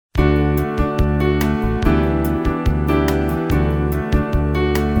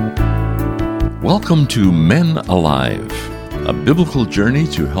Welcome to Men Alive, a biblical journey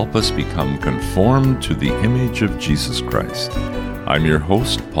to help us become conformed to the image of Jesus Christ. I'm your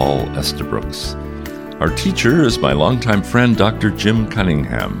host, Paul Estabrooks. Our teacher is my longtime friend, Dr. Jim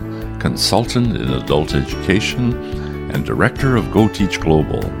Cunningham, consultant in adult education and director of Go Teach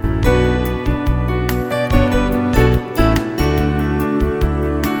Global.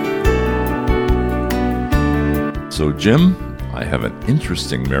 So, Jim, I have an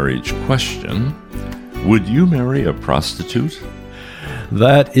interesting marriage question. Would you marry a prostitute?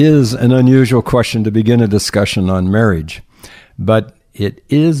 That is an unusual question to begin a discussion on marriage, but it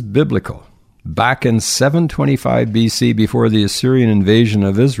is biblical. Back in 725 BC, before the Assyrian invasion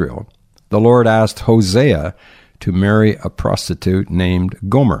of Israel, the Lord asked Hosea to marry a prostitute named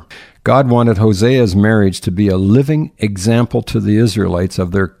Gomer. God wanted Hosea's marriage to be a living example to the Israelites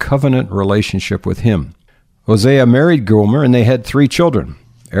of their covenant relationship with him. Hosea married Gomer, and they had 3 children.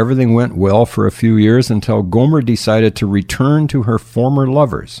 Everything went well for a few years until Gomer decided to return to her former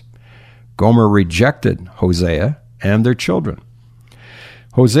lovers. Gomer rejected Hosea and their children.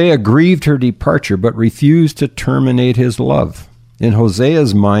 Hosea grieved her departure but refused to terminate his love. In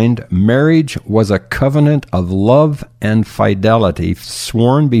Hosea's mind, marriage was a covenant of love and fidelity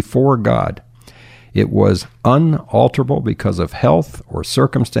sworn before God. It was unalterable because of health or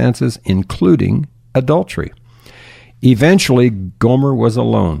circumstances, including adultery. Eventually, Gomer was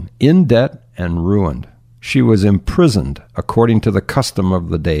alone, in debt and ruined. She was imprisoned, according to the custom of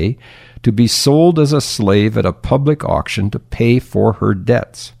the day, to be sold as a slave at a public auction to pay for her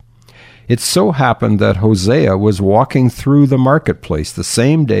debts. It so happened that Hosea was walking through the marketplace the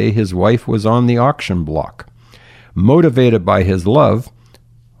same day his wife was on the auction block. Motivated by his love,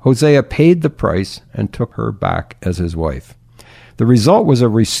 Hosea paid the price and took her back as his wife. The result was a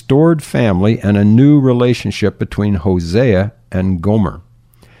restored family and a new relationship between Hosea and Gomer.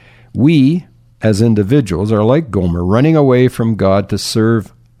 We, as individuals, are like Gomer, running away from God to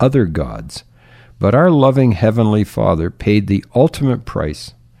serve other gods. But our loving Heavenly Father paid the ultimate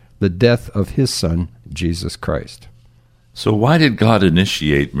price, the death of His Son, Jesus Christ. So why did God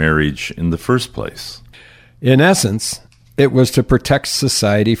initiate marriage in the first place? In essence, it was to protect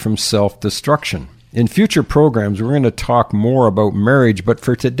society from self-destruction. In future programs, we're going to talk more about marriage, but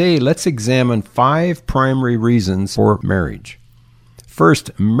for today, let's examine 5 primary reasons for marriage.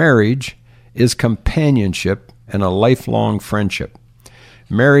 First, marriage is companionship and a lifelong friendship.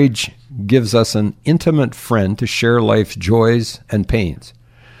 Marriage gives us an intimate friend to share life's joys and pains.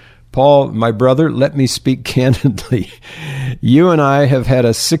 Paul, my brother, let me speak candidly. You and I have had a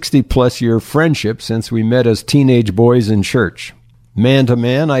 60-plus year friendship since we met as teenage boys in church. Man to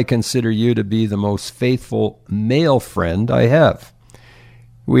man, I consider you to be the most faithful male friend I have.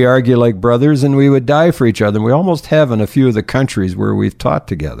 We argue like brothers, and we would die for each other. And we almost have in a few of the countries where we've taught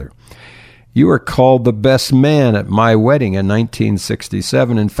together. You were called the best man at my wedding in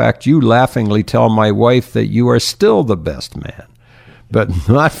 1967. In fact, you laughingly tell my wife that you are still the best man. But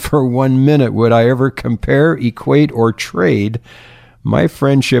not for 1 minute would I ever compare, equate, or trade my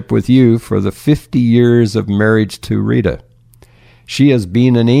friendship with you for the 50 years of marriage to Rita. She has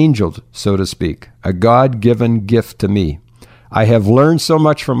been an angel, so to speak, a God-given gift to me. I have learned so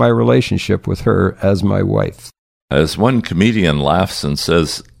much from my relationship with her as my wife. As one comedian laughs and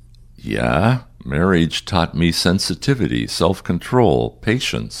says, yeah, marriage taught me sensitivity, self-control,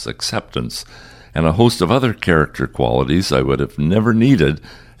 patience, acceptance, and a host of other character qualities I would have never needed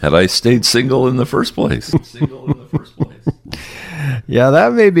had I stayed single in the first place. Yeah,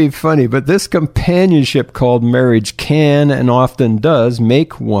 that may be funny, but this companionship called marriage can and often does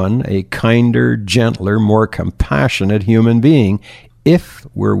make one a kinder, gentler, more compassionate human being if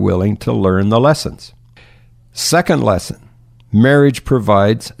we're willing to learn the lessons. Second lesson, marriage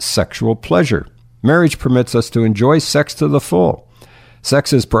provides sexual pleasure. Marriage permits us to enjoy sex to the full.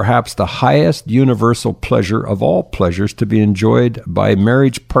 Sex is perhaps the highest universal pleasure of all pleasures to be enjoyed by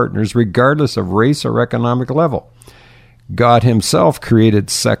marriage partners regardless of race or economic level. God Himself created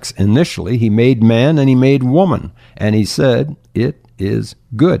sex initially. He made man and He made woman, and He said, it is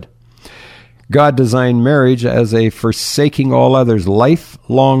good. God designed marriage as a forsaking all others,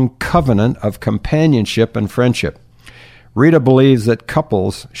 lifelong covenant of companionship and friendship. Rita believes that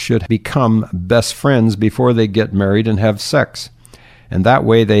couples should become best friends before they get married and have sex. And that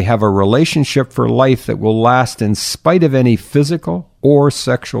way they have a relationship for life that will last in spite of any physical or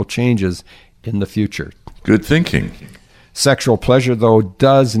sexual changes in the future. Good thinking. Sexual pleasure, though,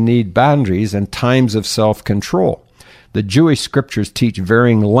 does need boundaries and times of self-control. The Jewish scriptures teach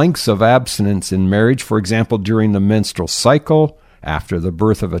varying lengths of abstinence in marriage, for example, during the menstrual cycle, after the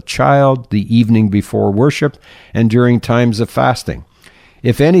birth of a child, the evening before worship, and during times of fasting.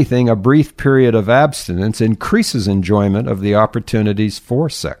 If anything, a brief period of abstinence increases enjoyment of the opportunities for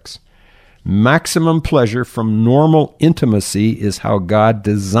sex. Maximum pleasure from normal intimacy is how God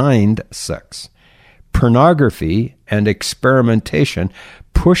designed sex. Pornography and experimentation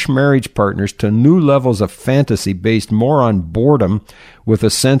push marriage partners to new levels of fantasy based more on boredom with a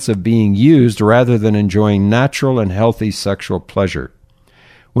sense of being used rather than enjoying natural and healthy sexual pleasure.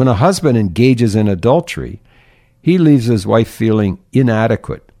 When a husband engages in adultery, he leaves his wife feeling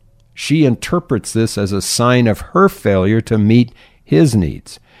inadequate. She interprets this as a sign of her failure to meet his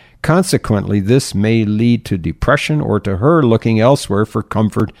needs. Consequently, this may lead to depression or to her looking elsewhere for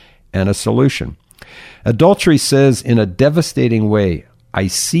comfort and a solution. Adultery says in a devastating way, I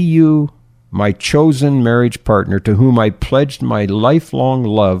see you, my chosen marriage partner to whom I pledged my lifelong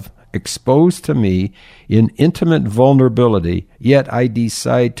love, exposed to me in intimate vulnerability, yet I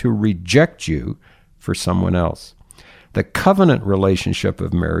decide to reject you for someone else. The covenant relationship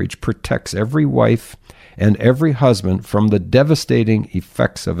of marriage protects every wife and every husband from the devastating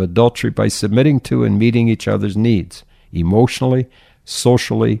effects of adultery by submitting to and meeting each other's needs, emotionally,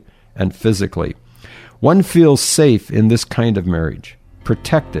 socially, and physically. One feels safe in this kind of marriage,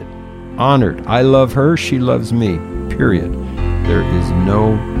 protected, honored. I love her, she loves me, period. There is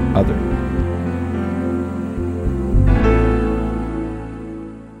no other.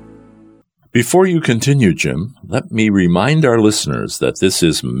 Before you continue, Jim, let me remind our listeners that this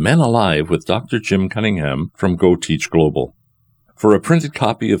is Men Alive with Dr. Jim Cunningham from Go Teach Global. For a printed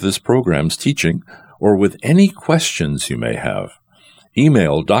copy of this program's teaching, or with any questions you may have,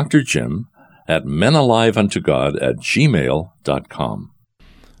 email Dr. Jim at menaliveuntogod@gmail.com.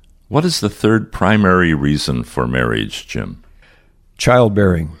 What is the third primary reason for marriage, Jim?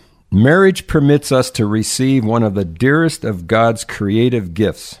 Childbearing. Marriage permits us to receive one of the dearest of God's creative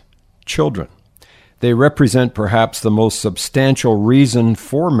gifts, children. They represent perhaps the most substantial reason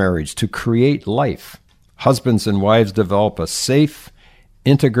for marriage, to create life. Husbands and wives develop a safe,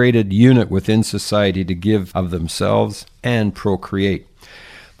 integrated unit within society to give of themselves and procreate.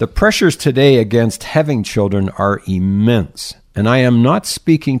 The pressures today against having children are immense, and I am not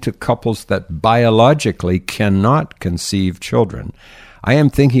speaking to couples that biologically cannot conceive children. I am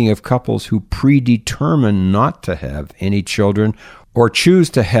thinking of couples who predetermine not to have any children or choose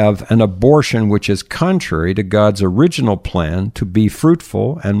to have an abortion which is contrary to God's original plan to be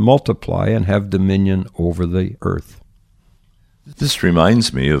fruitful and multiply and have dominion over the earth. This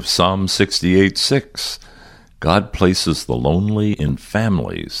reminds me of Psalm 68:6. God places the lonely in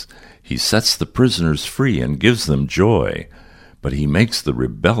families. He sets the prisoners free and gives them joy, but he makes the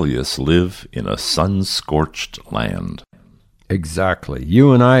rebellious live in a sun-scorched land. Exactly.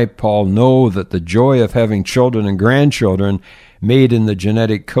 You and I, Paul, know that the joy of having children and grandchildren made in the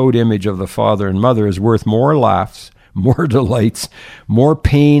genetic code image of the father and mother is worth more laughs, more delights, more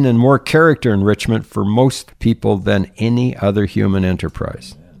pain, and more character enrichment for most people than any other human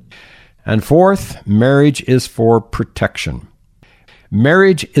enterprise. And fourth, marriage is for protection.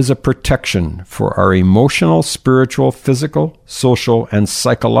 Marriage is a protection for our emotional, spiritual, physical, social, and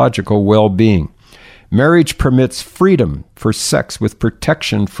psychological well-being. Marriage permits freedom for sex with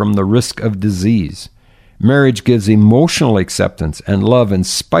protection from the risk of disease. Marriage gives emotional acceptance and love in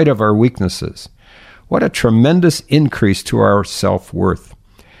spite of our weaknesses. What a tremendous increase to our self-worth.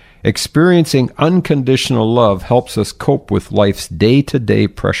 Experiencing unconditional love helps us cope with life's day-to-day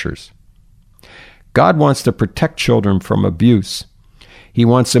pressures. God wants to protect children from abuse. He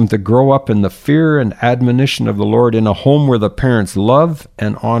wants them to grow up in the fear and admonition of the Lord in a home where the parents love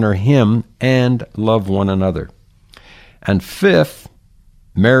and honor Him and love one another. And fifth,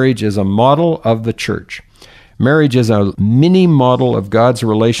 marriage is a model of the church. Marriage is a mini model of God's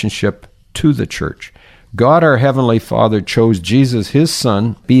relationship to the church. God, our Heavenly Father, chose Jesus, His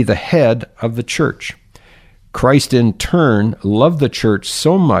Son, be the head of the church. Christ, in turn, loved the church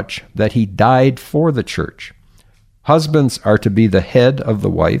so much that He died for the church. Husbands are to be the head of the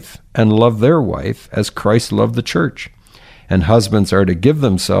wife and love their wife as Christ loved the church. And husbands are to give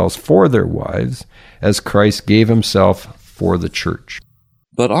themselves for their wives as Christ gave Himself for the church.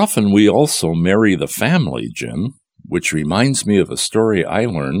 But often we also marry the family, Jim, which reminds me of a story I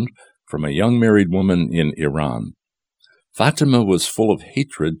learned from a young married woman in Iran. Fatima was full of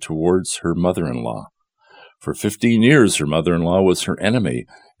hatred towards her mother-in-law. For 15 years, her mother-in-law was her enemy,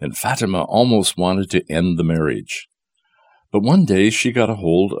 and Fatima almost wanted to end the marriage. But one day she got a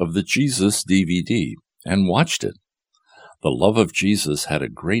hold of the Jesus DVD and watched it. The love of Jesus had a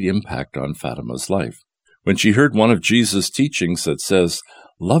great impact on Fatima's life. When she heard one of Jesus' teachings that says,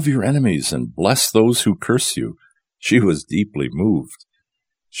 "Love your enemies and bless those who curse you," she was deeply moved.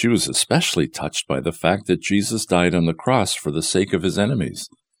 She was especially touched by the fact that Jesus died on the cross for the sake of his enemies,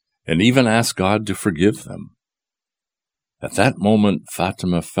 and even asked God to forgive them. At that moment,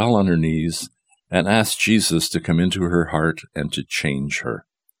 Fatima fell on her knees and asked Jesus to come into her heart and to change her.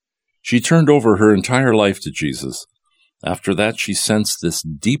 She turned over her entire life to Jesus. After that, she sensed this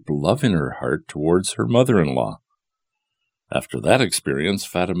deep love in her heart towards her mother-in-law. After that experience,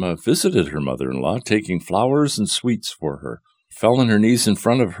 Fatima visited her mother-in-law, taking flowers and sweets for her, fell on her knees in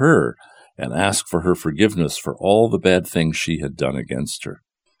front of her, and asked for her forgiveness for all the bad things she had done against her.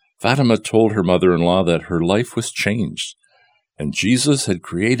 Fatima told her mother-in-law that her life was changed, and Jesus had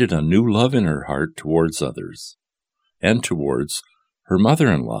created a new love in her heart towards others, and towards her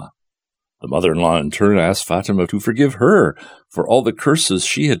mother-in-law. The mother-in-law in turn asked Fatima to forgive her for all the curses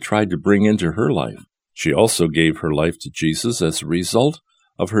she had tried to bring into her life. She also gave her life to Jesus as a result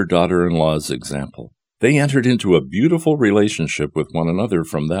of her daughter-in-law's example. They entered into a beautiful relationship with one another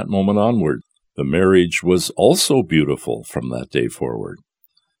from that moment onward. The marriage was also beautiful from that day forward.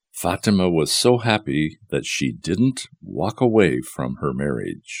 Fatima was so happy that she didn't walk away from her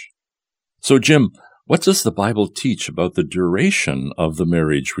marriage. So, Jim, what does the Bible teach about the duration of the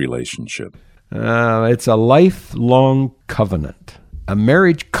marriage relationship? It's a lifelong covenant. A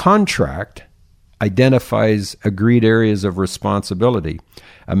marriage contract identifies agreed areas of responsibility.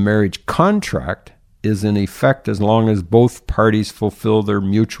 A marriage contract is in effect as long as both parties fulfill their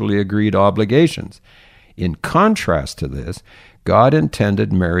mutually agreed obligations. In contrast to this, God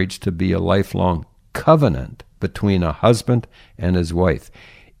intended marriage to be a lifelong covenant between a husband and his wife.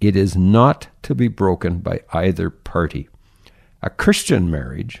 It is not to be broken by either party. A Christian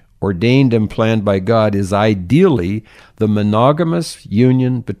marriage, ordained and planned by God, is ideally the monogamous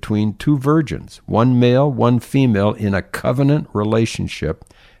union between two virgins, one male, one female, in a covenant relationship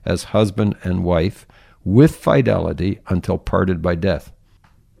as husband and wife, with fidelity until parted by death.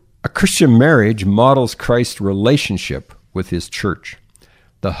 A Christian marriage models Christ's relationship with his church.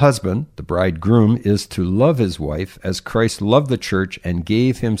 The husband, the bridegroom, is to love his wife as Christ loved the church and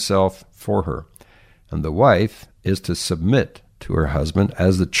gave himself for her. And the wife is to submit to her husband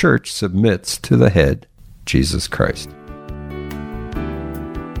as the church submits to the head, Jesus Christ.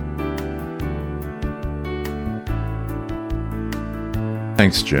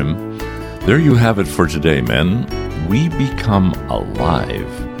 Thanks, Jim. There you have it for today, men. We become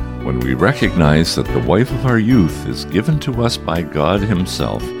alive when we recognize that the wife of our youth is given to us by God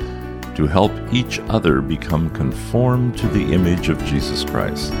himself to help each other become conformed to the image of Jesus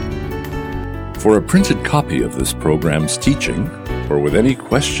Christ. For a printed copy of this program's teaching, or with any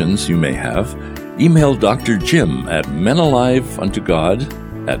questions you may have, email Dr. Jim at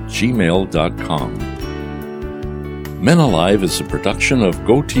menaliveuntogod@gmail.com. Men Alive is a production of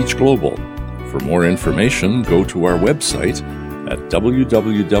Go Teach Global. For more information, go to our website at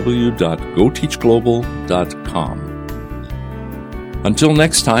www.goteachglobal.com. Until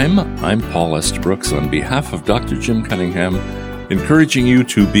next time, I'm Paul Estabrooks on behalf of Dr. Jim Cunningham, encouraging you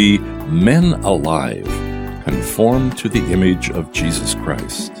to be men alive, conformed to the image of Jesus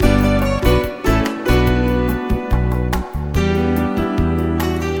Christ.